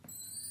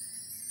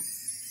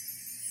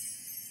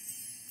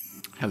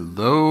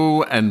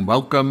Hello and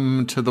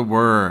welcome to the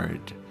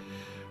Word,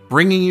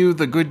 bringing you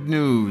the good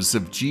news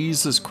of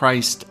Jesus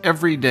Christ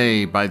every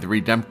day by the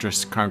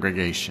Redemptorist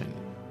Congregation.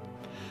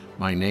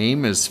 My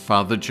name is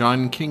Father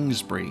John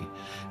Kingsbury,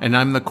 and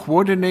I'm the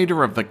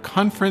coordinator of the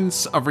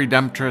Conference of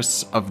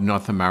Redemptorists of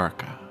North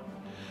America.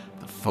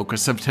 The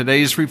focus of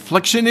today's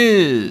reflection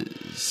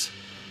is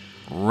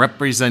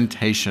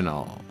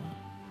representational.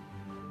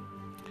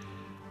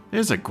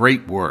 There's a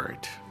great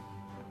word,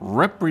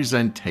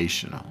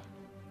 representational.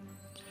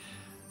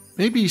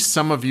 Maybe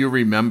some of you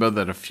remember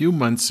that a few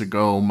months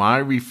ago, my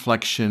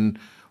reflection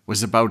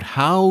was about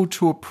how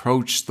to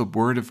approach the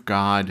Word of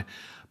God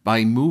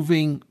by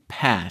moving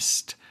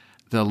past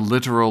the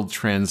literal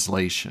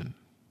translation,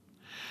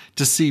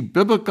 to see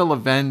biblical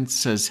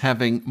events as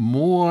having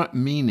more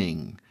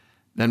meaning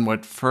than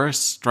what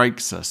first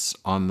strikes us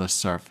on the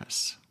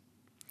surface.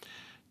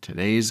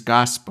 Today's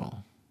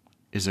gospel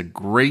is a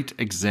great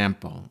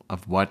example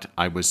of what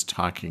I was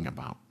talking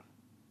about.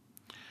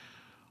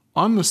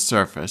 On the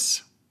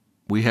surface,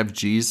 we have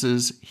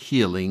Jesus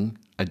healing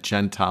a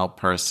Gentile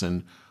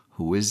person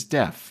who is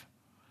deaf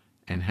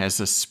and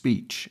has a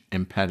speech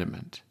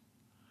impediment.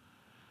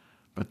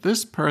 But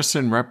this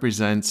person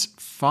represents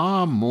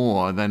far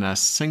more than a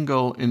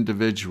single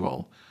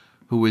individual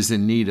who is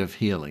in need of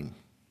healing.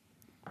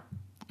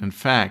 In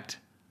fact,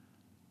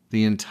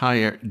 the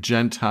entire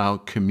Gentile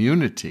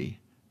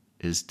community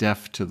is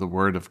deaf to the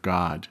Word of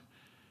God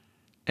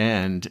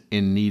and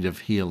in need of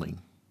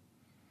healing.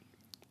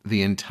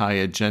 The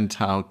entire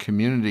Gentile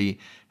community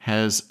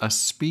has a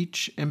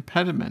speech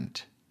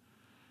impediment,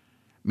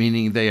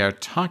 meaning they are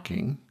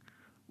talking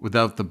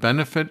without the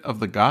benefit of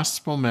the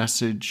gospel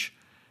message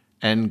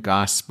and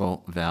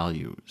gospel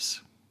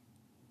values.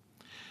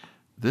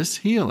 This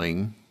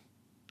healing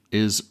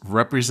is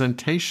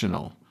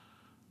representational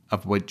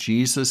of what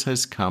Jesus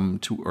has come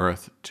to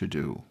earth to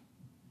do.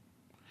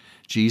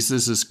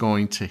 Jesus is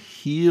going to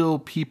heal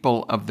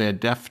people of their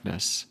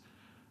deafness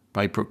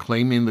by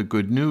proclaiming the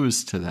good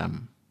news to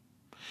them.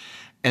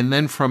 And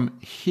then from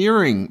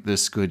hearing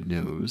this good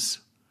news,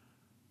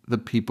 the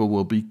people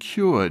will be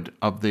cured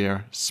of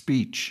their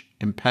speech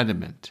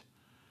impediment,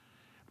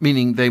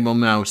 meaning they will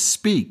now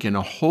speak in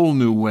a whole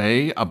new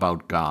way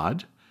about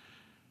God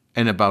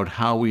and about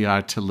how we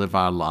are to live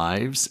our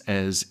lives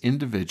as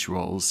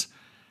individuals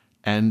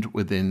and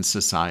within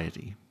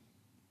society.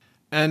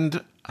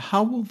 And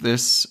how will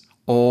this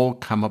all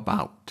come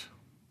about?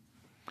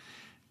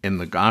 In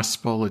the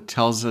gospel, it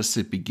tells us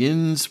it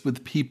begins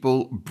with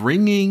people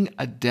bringing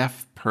a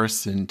deaf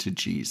person to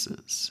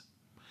Jesus.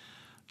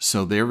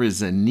 So there is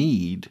a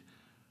need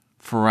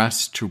for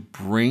us to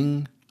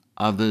bring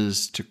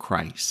others to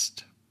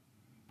Christ,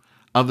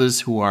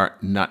 others who are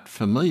not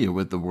familiar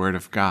with the Word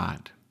of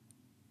God.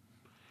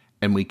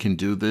 And we can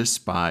do this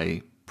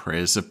by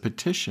prayers of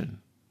petition,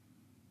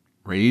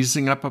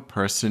 raising up a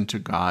person to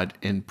God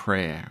in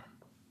prayer.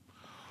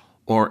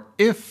 Or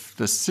if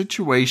the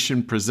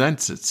situation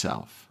presents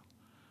itself,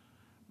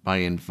 by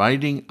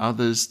inviting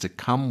others to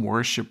come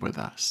worship with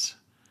us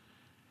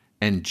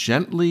and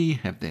gently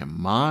have their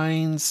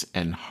minds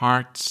and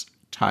hearts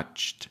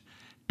touched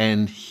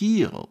and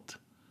healed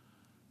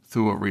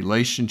through a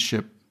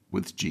relationship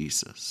with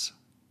Jesus.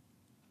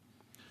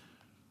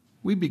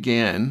 We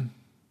began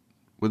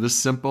with a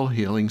simple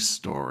healing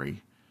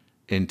story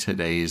in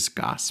today's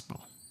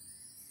gospel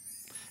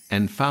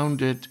and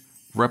found it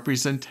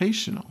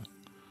representational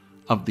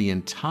of the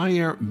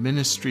entire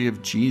ministry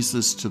of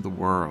Jesus to the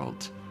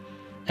world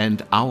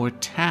and our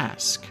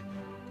task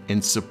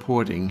in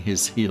supporting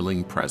his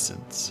healing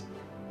presence.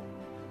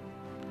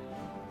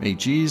 May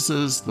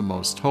Jesus, the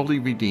most holy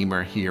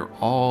Redeemer, hear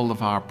all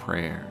of our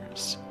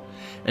prayers,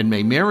 and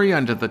may Mary,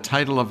 under the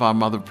title of our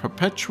Mother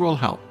Perpetual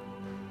Help,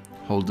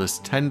 hold us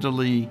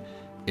tenderly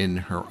in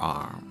her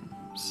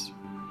arms.